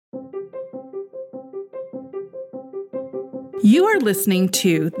You are listening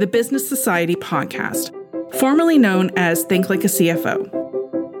to the Business Society podcast, formerly known as Think Like a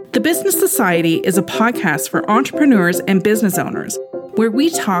CFO. The Business Society is a podcast for entrepreneurs and business owners where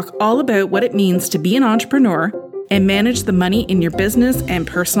we talk all about what it means to be an entrepreneur and manage the money in your business and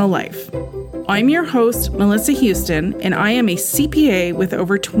personal life. I'm your host, Melissa Houston, and I am a CPA with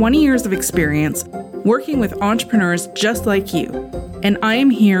over 20 years of experience working with entrepreneurs just like you. And I am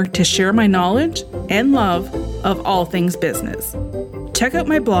here to share my knowledge and love of all things business. Check out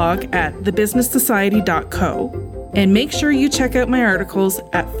my blog at thebusinesssociety.co and make sure you check out my articles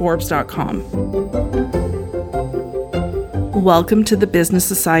at forbes.com. Welcome to the Business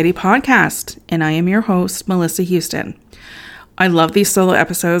Society podcast, and I am your host, Melissa Houston. I love these solo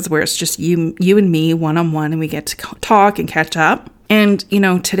episodes where it's just you and me one-on-one and we get to talk and catch up. And,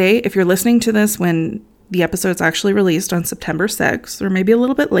 today, if you're listening to this when the episode's actually released on September 6th or maybe a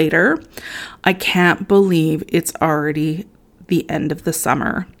little bit later, I can't believe it's already the end of the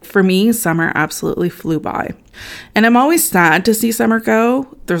summer. For me, summer absolutely flew by. And I'm always sad to see summer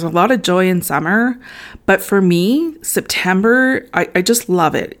go. There's a lot of joy in summer. But for me, September, I just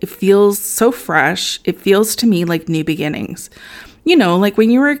love it. It feels so fresh. It feels to me like new beginnings. Like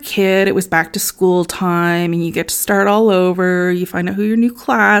when you were a kid, it was back to school time and you get to start all over. You find out who your new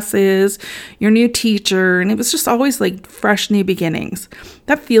class is, your new teacher, and it was just always like fresh new beginnings.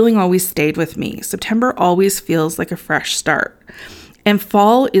 That feeling always stayed with me. September always feels like a fresh start. And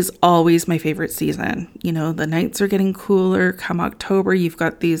fall is always my favorite season. The nights are getting cooler. Come October, you've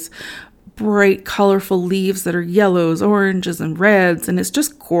got these bright, colorful leaves that are yellows, oranges, and reds, and it's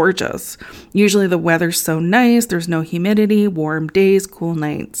just gorgeous. Usually the weather's so nice, there's no humidity, warm days, cool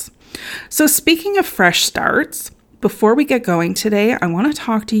nights. So speaking of fresh starts, before we get going today, I want to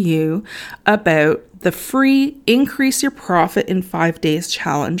talk to you about the free Increase Your Profit in 5 Days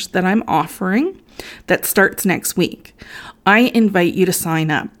challenge that I'm offering that starts next week. I invite you to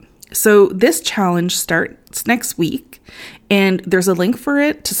sign up. So this challenge starts next week, and there's a link for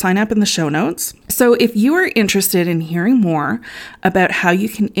it to sign up in the show notes. So if you are interested in hearing more about how you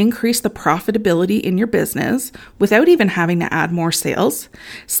can increase the profitability in your business without even having to add more sales,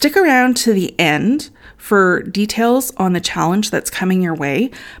 stick around to the end for details on the challenge that's coming your way.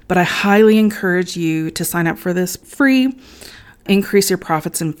 But I highly encourage you to sign up for this free Increase Your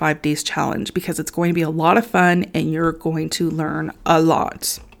Profits in 5 Days challenge because it's going to be a lot of fun and you're going to learn a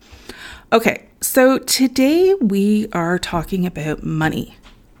lot. Okay, so today we are talking about money,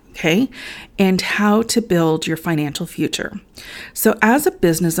 okay, and how to build your financial future. So as a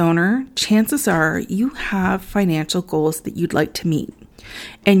business owner, chances are you have financial goals that you'd like to meet,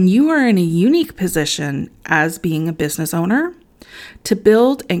 and you are in a unique position as being a business owner to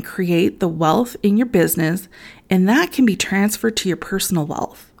build and create the wealth in your business, and that can be transferred to your personal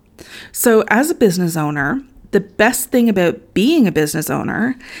wealth. So as a business owner, the best thing about being a business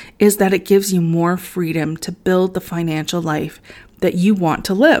owner is that it gives you more freedom to build the financial life that you want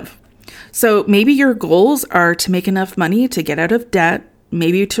to live. So maybe your goals are to make enough money to get out of debt,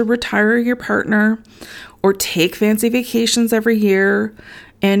 maybe to retire your partner, or take fancy vacations every year,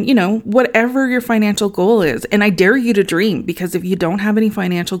 and whatever your financial goal is. And I dare you to dream, because if you don't have any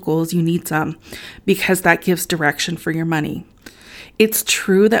financial goals, you need some, because that gives direction for your money. It's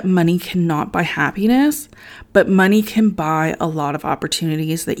true that money cannot buy happiness, but money can buy a lot of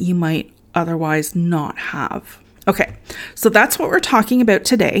opportunities that you might otherwise not have. Okay, so that's what we're talking about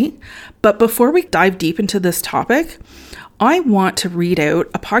today. But before we dive deep into this topic, I want to read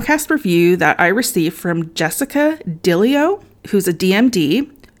out a podcast review that I received from Jessica Dilio, who's a DMD,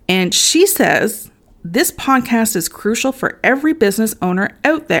 and she says, "This podcast is crucial for every business owner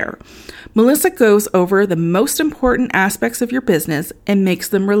out there. Melissa goes over the most important aspects of your business and makes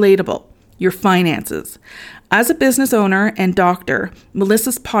them relatable. Your finances. As a business owner and doctor,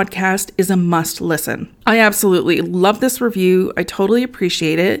 Melissa's podcast is a must listen." I absolutely love this review. I totally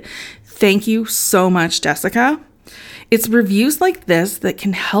appreciate it. Thank you so much, Jessica. It's reviews like this that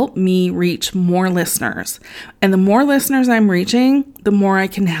can help me reach more listeners. And the more listeners I'm reaching, the more I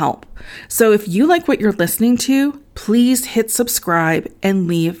can help. So if you like what you're listening to, please hit subscribe and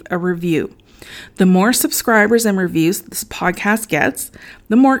leave a review. The more subscribers and reviews this podcast gets,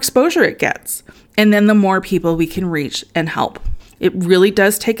 the more exposure it gets. And then the more people we can reach and help. It really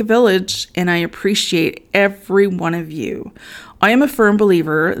does take a village, and I appreciate every one of you. I am a firm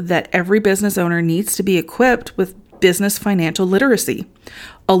believer that every business owner needs to be equipped with business financial literacy,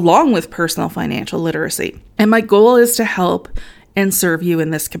 along with personal financial literacy. And my goal is to help and serve you in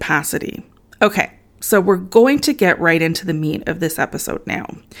this capacity. Okay, so we're going to get right into the meat of this episode now.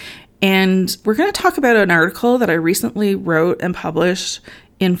 And we're going to talk about an article that I recently wrote and published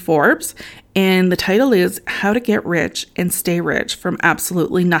in Forbes, and the title is How to Get Rich and Stay Rich from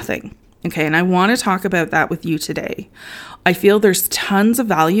Absolutely Nothing. Okay, and I want to talk about that with you today. I feel there's tons of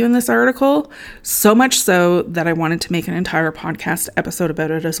value in this article, so much so that I wanted to make an entire podcast episode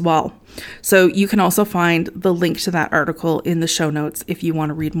about it as well. So you can also find the link to that article in the show notes if you want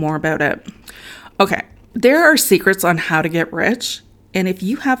to read more about it. Okay, there are secrets on how to get rich, and if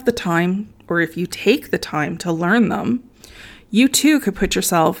you have the time, or if you take the time to learn them, you too could put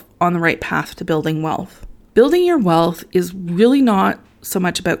yourself on the right path to building wealth. Building your wealth is really not so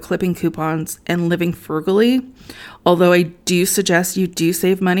much about clipping coupons and living frugally, although I do suggest you do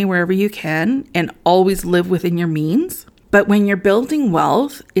save money wherever you can and always live within your means. But when you're building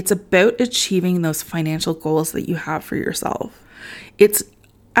wealth, it's about achieving those financial goals that you have for yourself. It's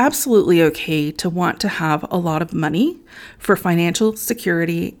absolutely okay to want to have a lot of money for financial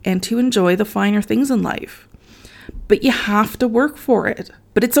security and to enjoy the finer things in life. But you have to work for it.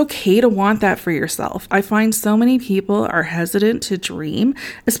 But it's okay to want that for yourself. I find so many people are hesitant to dream,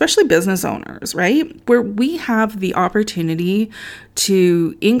 especially business owners, right? Where we have the opportunity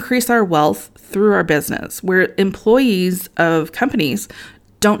to increase our wealth through our business, where employees of companies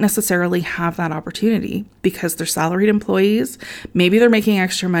don't necessarily have that opportunity because they're salaried employees. Maybe they're making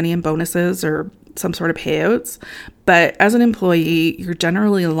extra money in bonuses or some sort of payouts. But as an employee, you're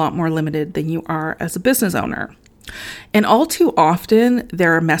generally a lot more limited than you are as a business owner. And all too often,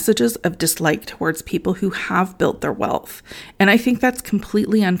 there are messages of dislike towards people who have built their wealth. And I think that's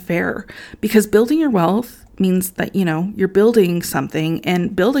completely unfair because building your wealth means that, you're building something,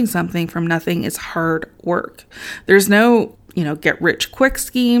 and building something from nothing is hard work. There's no, get rich quick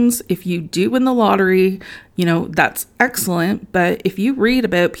schemes. If you do win the lottery, that's excellent. But if you read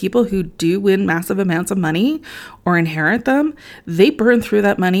about people who do win massive amounts of money or inherit them, they burn through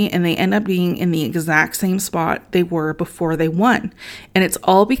that money and they end up being in the exact same spot they were before they won. And it's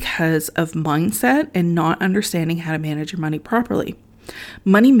all because of mindset and not understanding how to manage your money properly.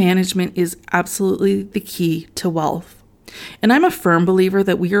 Money management is absolutely the key to wealth. And I'm a firm believer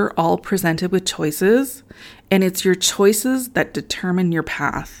that we are all presented with choices, and it's your choices that determine your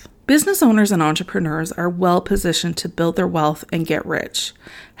path. Business owners and entrepreneurs are well positioned to build their wealth and get rich.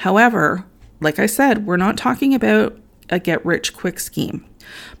 However, like I said, we're not talking about a get rich quick scheme.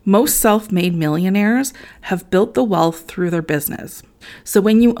 Most self-made millionaires have built the wealth through their business. So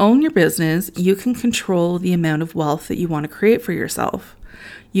when you own your business, you can control the amount of wealth that you want to create for yourself.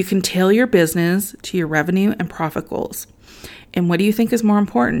 You can tailor your business to your revenue and profit goals. And what do you think is more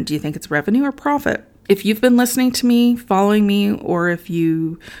important? Do you think it's revenue or profit? If you've been listening to me, following me, or if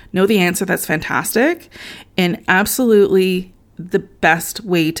you know the answer, that's fantastic. And absolutely the best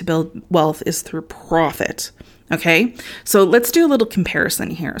way to build wealth is through profit. Okay, so let's do a little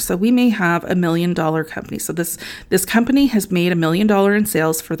comparison here. So we may have $1 million company. So this company has made $1 million in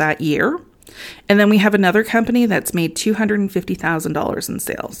sales for that year. And then we have another company that's made $250,000 in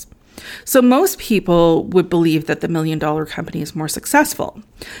sales. So most people would believe that the $1 million company is more successful.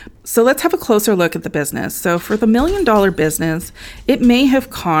 So let's have a closer look at the business. So for the $1 million business, it may have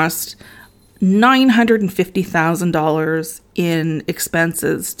cost $950,000 in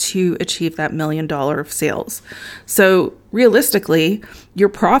expenses to achieve that $1 million of sales. So realistically, your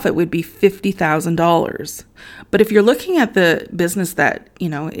profit would be $50,000. But if you're looking at the business that,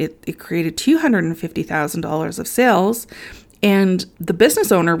 it created $250,000 of sales, and the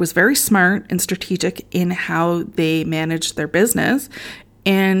business owner was very smart and strategic in how they managed their business,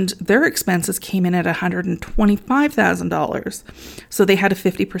 and their expenses came in at $125,000. So they had a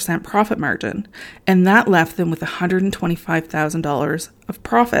 50% profit margin, and that left them with $125,000 of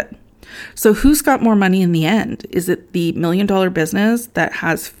profit. So who's got more money in the end? Is it the $1 million business that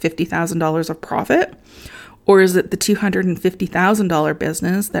has $50,000 of profit? Or is it the $250,000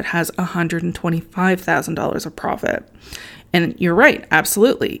 business that has $125,000 of profit? And you're right,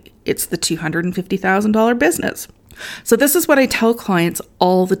 absolutely. It's the $250,000 business. So this is what I tell clients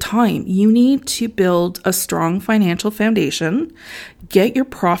all the time. You need to build a strong financial foundation, get your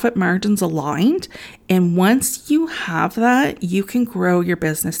profit margins aligned, and once you have that, you can grow your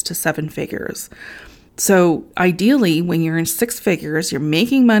business to 7 figures. So ideally, when you're in 6 figures, you're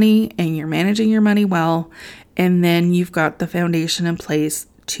making money and you're managing your money well, and then you've got the foundation in place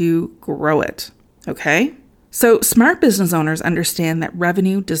to grow it, okay? So smart business owners understand that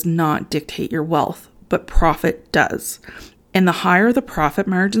revenue does not dictate your wealth, but profit does. And the higher the profit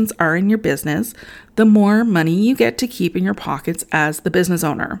margins are in your business, the more money you get to keep in your pockets as the business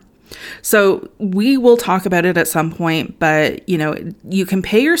owner. So we will talk about it at some point, but you can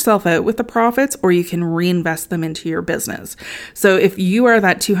pay yourself out with the profits or you can reinvest them into your business. So if you are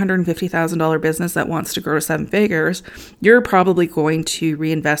that $250,000 business that wants to grow to 7 figures, you're probably going to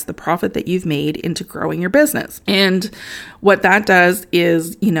reinvest the profit that you've made into growing your business. And what that does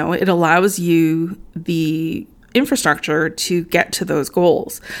is, it allows you the infrastructure to get to those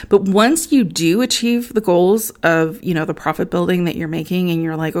goals. But once you do achieve the goals of, the profit building that you're making, and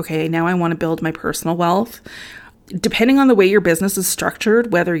you're like, okay, now I want to build my personal wealth, depending on the way your business is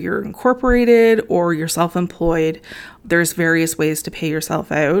structured, whether you're incorporated or you're self-employed, there's various ways to pay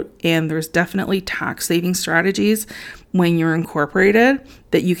yourself out. And there's definitely tax saving strategies when you're incorporated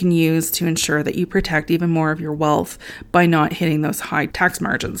that you can use to ensure that you protect even more of your wealth by not hitting those high tax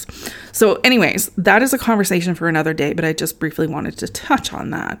margins. So anyways, that is a conversation for another day, but I just briefly wanted to touch on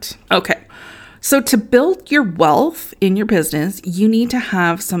that. Okay. So to build your wealth in your business, you need to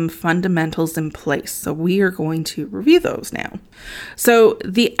have some fundamentals in place. So we are going to review those now. So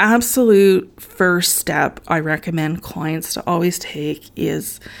the absolute first step I recommend clients to always take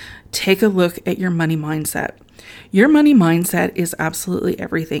is take a look at your money mindset. Your money mindset is absolutely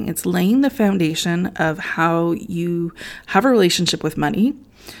everything. It's laying the foundation of how you have a relationship with money.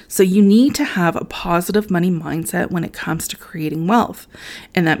 So you need to have a positive money mindset when it comes to creating wealth.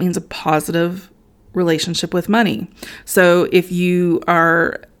 And that means a positive relationship with money. So if you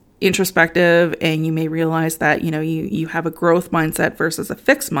are introspective and you may realize that, you have a growth mindset versus a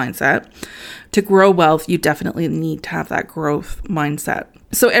fixed mindset, to grow wealth, you definitely need to have that growth mindset.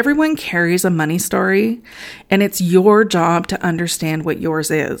 So everyone carries a money story, and it's your job to understand what yours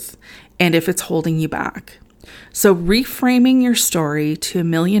is and if it's holding you back. So reframing your story to a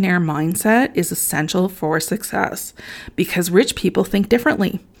millionaire mindset is essential for success because rich people think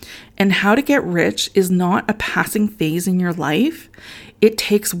differently. And how to get rich is not a passing phase in your life. It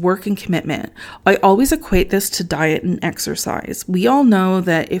takes work and commitment. I always equate this to diet and exercise. We all know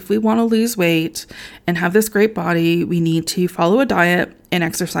that if we want to lose weight and have this great body, we need to follow a diet and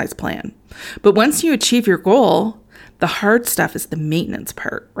exercise plan. But once you achieve your goal, the hard stuff is the maintenance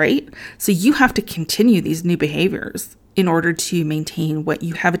part, right? So you have to continue these new behaviors in order to maintain what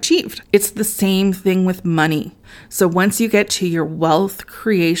you have achieved. It's the same thing with money. So once you get to your wealth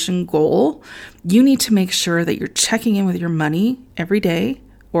creation goal, you need to make sure that you're checking in with your money every day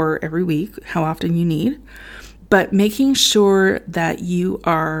or every week, how often you need, but making sure that you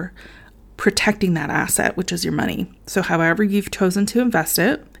are protecting that asset, which is your money. So however you've chosen to invest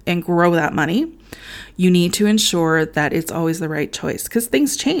it and grow that money, you need to ensure that it's always the right choice because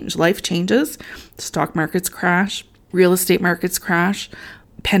things change. Life changes. Stock markets crash. Real estate markets crash.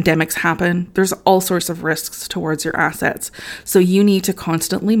 Pandemics happen. There's all sorts of risks towards your assets. So you need to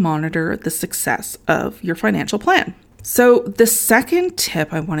constantly monitor the success of your financial plan. So the second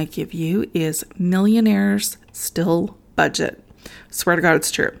tip I want to give you is millionaires still budget. Swear to God,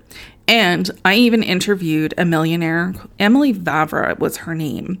 it's true. And I even interviewed a millionaire, Emily Vavra was her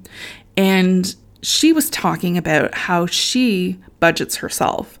name. And she was talking about how she budgets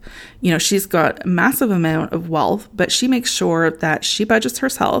herself. She's got a massive amount of wealth, but she makes sure that she budgets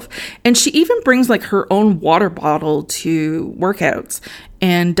herself. And she even brings her own water bottle to workouts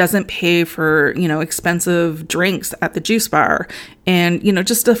and doesn't pay for, expensive drinks at the juice bar and,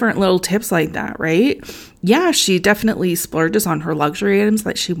 just different little tips like that, right? Yeah, she definitely splurges on her luxury items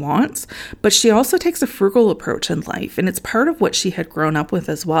that she wants, but she also takes a frugal approach in life. And it's part of what she had grown up with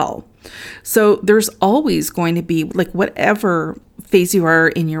as well. So there's always going to be whatever phase you are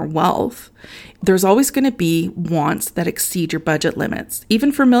in your wealth, there's always going to be wants that exceed your budget limits,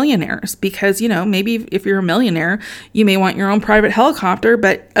 even for millionaires, because, maybe if you're a millionaire, you may want your own private helicopter,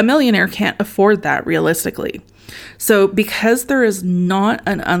 but a millionaire can't afford that realistically. So because there is not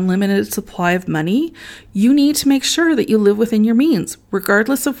an unlimited supply of money, you need to make sure that you live within your means,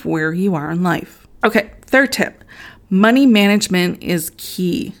 regardless of where you are in life. Okay, third tip, money management is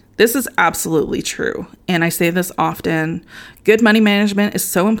key. This is absolutely true. And I say this often. Good money management is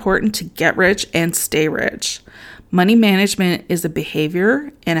so important to get rich and stay rich. Money management is a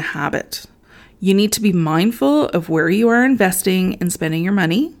behavior and a habit. You need to be mindful of where you are investing and spending your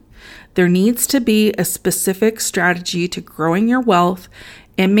money. There needs to be a specific strategy to growing your wealth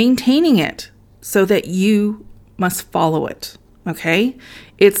and maintaining it so that you must follow it. Okay?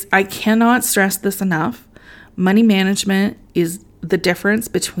 I cannot stress this enough. Money management is the difference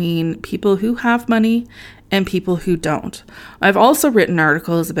between people who have money and people who don't. I've also written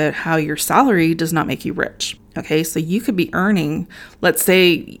articles about how your salary does not make you rich. Okay, so you could be earning, let's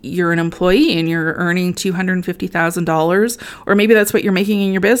say you're an employee and you're earning $250,000, or maybe that's what you're making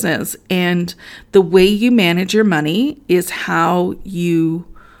in your business. And the way you manage your money is how you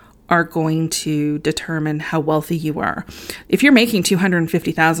are going to determine how wealthy you are. If you're making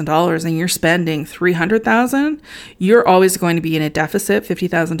 $250,000 and you're spending $300,000, you're always going to be in a deficit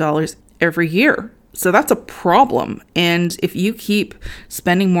 $50,000 every year. So that's a problem. And if you keep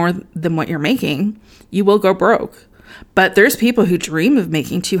spending more than what you're making, you will go broke. But there's people who dream of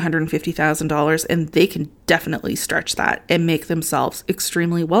making $250,000 and they can definitely stretch that and make themselves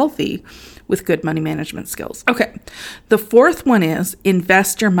extremely wealthy with good money management skills. Okay. The fourth one is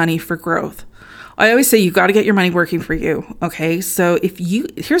invest your money for growth. I always say you got to get your money working for you. Okay. So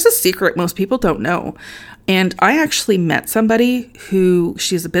here's a secret most people don't know. And I actually met somebody who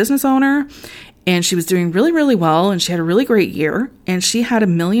she's a business owner and she was doing really, really well. And she had a really great year. And she had $1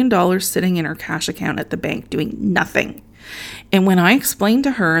 million sitting in her cash account at the bank doing nothing. And when I explained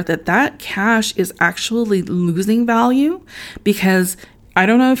to her that cash is actually losing value, because I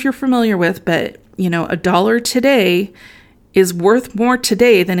don't know if you're familiar with, but $1 today is worth more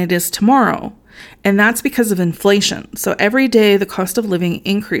today than it is tomorrow. And that's because of inflation. So every day the cost of living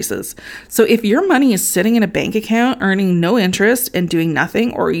increases. So if your money is sitting in a bank account earning no interest and doing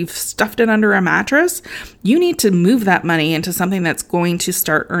nothing, or you've stuffed it under a mattress, you need to move that money into something that's going to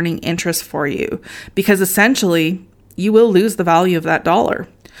start earning interest for you, because essentially you will lose the value of that dollar.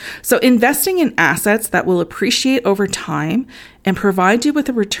 So investing in assets that will appreciate over time and provide you with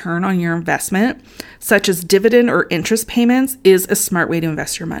a return on your investment, such as dividend or interest payments, is a smart way to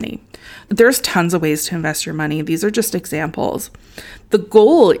invest your money. There's tons of ways to invest your money. These are just examples. The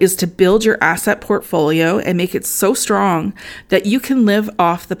goal is to build your asset portfolio and make it so strong that you can live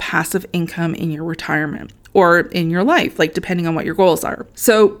off the passive income in your retirement or in your life, like depending on what your goals are.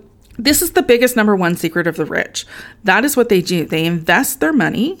 So this is the biggest number one secret of the rich. That is what they do. They invest their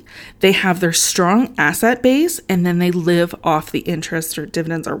money, they have their strong asset base, and then they live off the interest or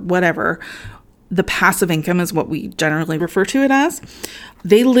dividends or whatever. The passive income is what we generally refer to it as.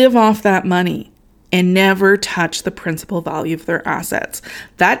 They live off that money and never touch the principal value of their assets.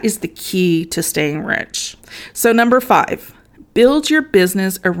 That is the key to staying rich. So number 5, build your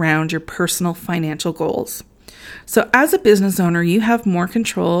business around your personal financial goals. So as a business owner, you have more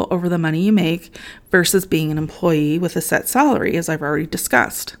control over the money you make versus being an employee with a set salary, as I've already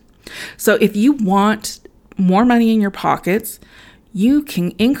discussed. So if you want more money in your pockets, you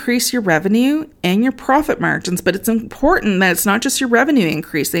can increase your revenue and your profit margins, but it's important that it's not just your revenue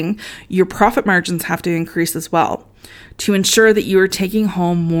increasing, your profit margins have to increase as well to ensure that you are taking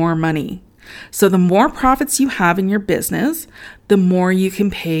home more money. So the more profits you have in your business, the more you can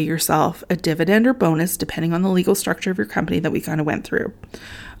pay yourself a dividend or bonus, depending on the legal structure of your company that we kind of went through.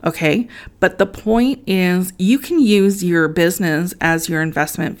 Okay. But the point is you can use your business as your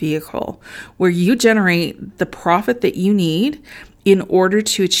investment vehicle where you generate the profit that you need in order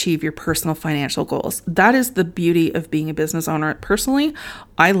to achieve your personal financial goals. That is the beauty of being a business owner. Personally,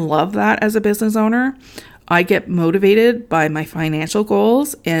 I love that as a business owner. I get motivated by my financial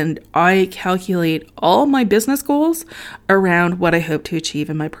goals and I calculate all my business goals around what I hope to achieve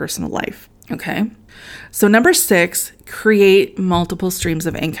in my personal life. Okay. So number 6, create multiple streams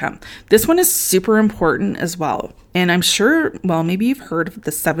of income. This one is super important as well. And I'm sure, maybe you've heard of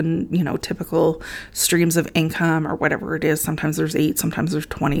the 7, typical streams of income or whatever it is. Sometimes there's 8, sometimes there's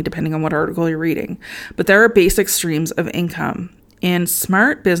 20, depending on what article you're reading. But there are basic streams of income. And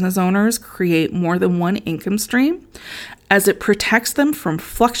smart business owners create more than one income stream as it protects them from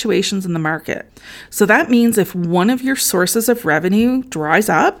fluctuations in the market. So that means if one of your sources of revenue dries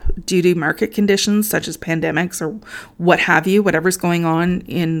up due to market conditions such as pandemics or what have you, whatever's going on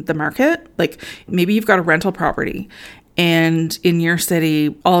in the market, like maybe you've got a rental property and in your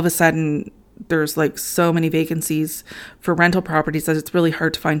city, all of a sudden there's like so many vacancies for rental properties that it's really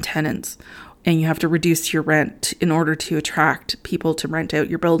hard to find tenants. And you have to reduce your rent in order to attract people to rent out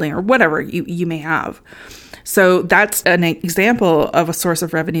your building or whatever you may have. So that's an example of a source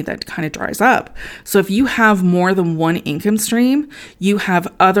of revenue that kind of dries up. So if you have more than one income stream, you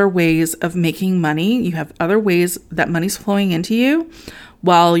have other ways of making money. You have other ways that money's flowing into you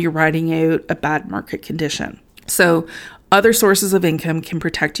while you're riding out a bad market condition. So other sources of income can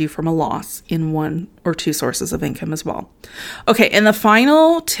protect you from a loss in one or two sources of income as well. Okay, and the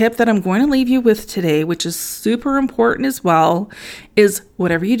final tip that I'm going to leave you with today, which is super important as well, is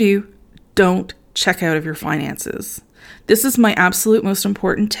whatever you do, don't check out of your finances. This is my absolute most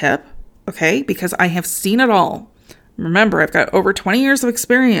important tip, okay, because I have seen it all. Remember, I've got over 20 years of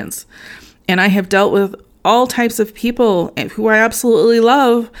experience, and I have dealt with all types of people who I absolutely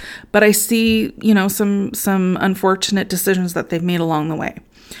love, but I see, some unfortunate decisions that they've made along the way.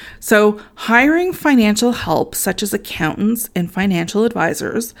 So hiring financial help, such as accountants and financial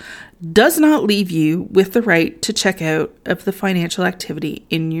advisors, does not leave you with the right to check out of the financial activity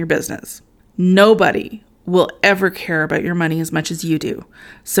in your business. Nobody will ever care about your money as much as you do.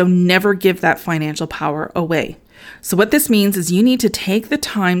 So never give that financial power away. So what this means is you need to take the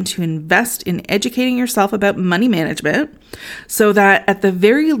time to invest in educating yourself about money management so that at the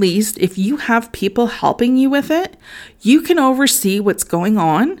very least, if you have people helping you with it, you can oversee what's going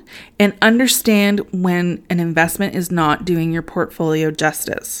on and understand when an investment is not doing your portfolio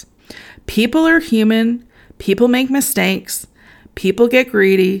justice. People are human. People make mistakes. People get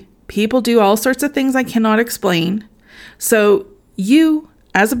greedy. People do all sorts of things I cannot explain. So you,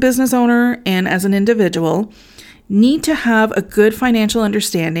 as a business owner and as an individual, need to have a good financial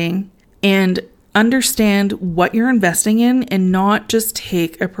understanding and understand what you're investing in and not just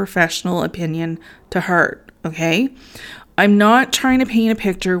take a professional opinion to heart, okay? I'm not trying to paint a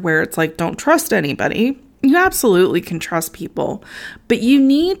picture where it's like, don't trust anybody. You absolutely can trust people, but you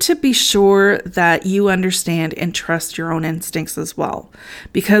need to be sure that you understand and trust your own instincts as well.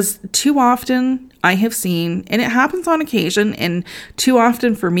 Because too often I have seen, and it happens on occasion, and too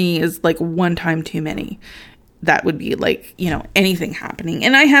often for me is like one time too many. That would be like, anything happening.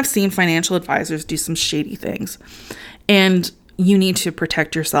 And I have seen financial advisors do some shady things, and you need to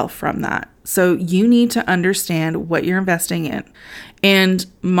protect yourself from that. So you need to understand what you're investing in. And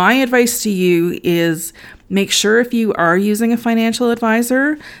my advice to you is make sure if you are using a financial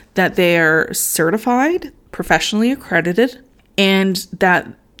advisor that they are certified, professionally accredited, and that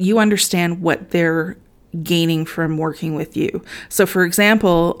you understand what they're gaining from working with you. So for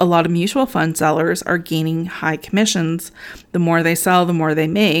example, a lot of mutual fund sellers are gaining high commissions. The more they sell, the more they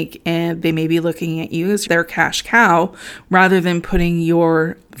make, and they may be looking at you as their cash cow rather than putting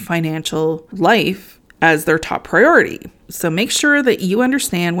your financial life as their top priority. So make sure that you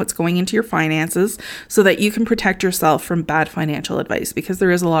understand what's going into your finances so that you can protect yourself from bad financial advice, because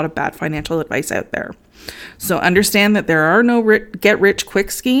there is a lot of bad financial advice out there. So understand that there are no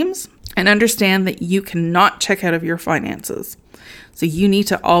get-rich-quick schemes, and understand that you cannot check out of your finances. So you need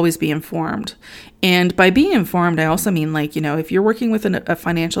to always be informed. And by being informed, I also mean if you're working with a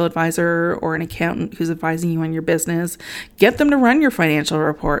financial advisor or an accountant who's advising you on your business, get them to run your financial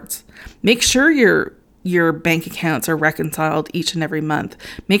reports. Make sure your bank accounts are reconciled each and every month.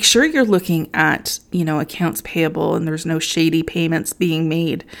 Make sure you're looking at, accounts payable and there's no shady payments being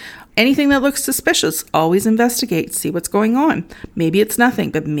made. Anything that looks suspicious, always investigate, see what's going on. Maybe it's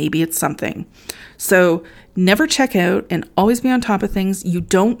nothing, but maybe it's something. So never check out and always be on top of things. You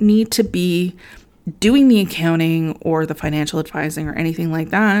don't need to be doing the accounting or the financial advising or anything like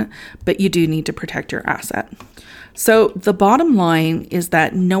that, but you do need to protect your asset. So the bottom line is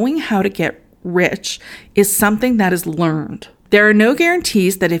that knowing how to get rich is something that is learned. There are no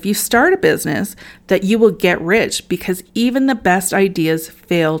guarantees that if you start a business that you will get rich, because even the best ideas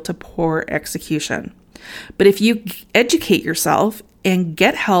fail to poor execution. But if you educate yourself and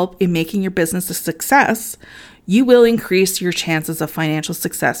get help in making your business a success, you will increase your chances of financial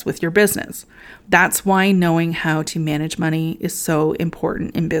success with your business. That's why knowing how to manage money is so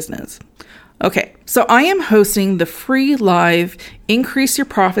important in business. Okay, so I am hosting the free live Increase Your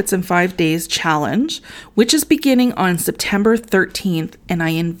Profits in 5 Days challenge, which is beginning on September 13th, and I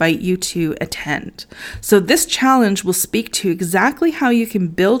invite you to attend. So this challenge will speak to exactly how you can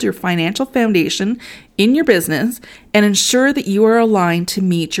build your financial foundation in your business and ensure that you are aligned to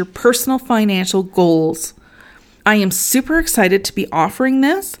meet your personal financial goals. I am super excited to be offering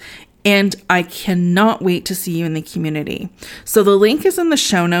this, and I cannot wait to see you in the community. So the link is in the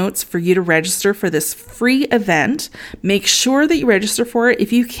show notes for you to register for this free event. Make sure that you register for it.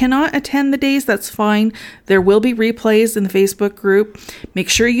 If you cannot attend the days, that's fine. There will be replays in the Facebook group. Make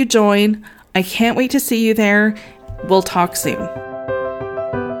sure you join. I can't wait to see you there. We'll talk soon.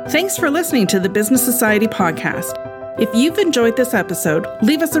 Thanks for listening to the Business Society podcast. If you've enjoyed this episode,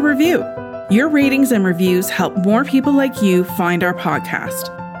 leave us a review. Your ratings and reviews help more people like you find our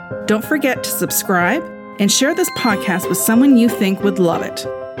podcast. Don't forget to subscribe and share this podcast with someone you think would love it.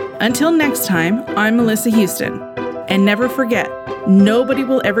 Until next time, I'm Melissa Houston. And never forget, nobody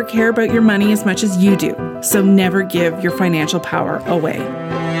will ever care about your money as much as you do. So never give your financial power away.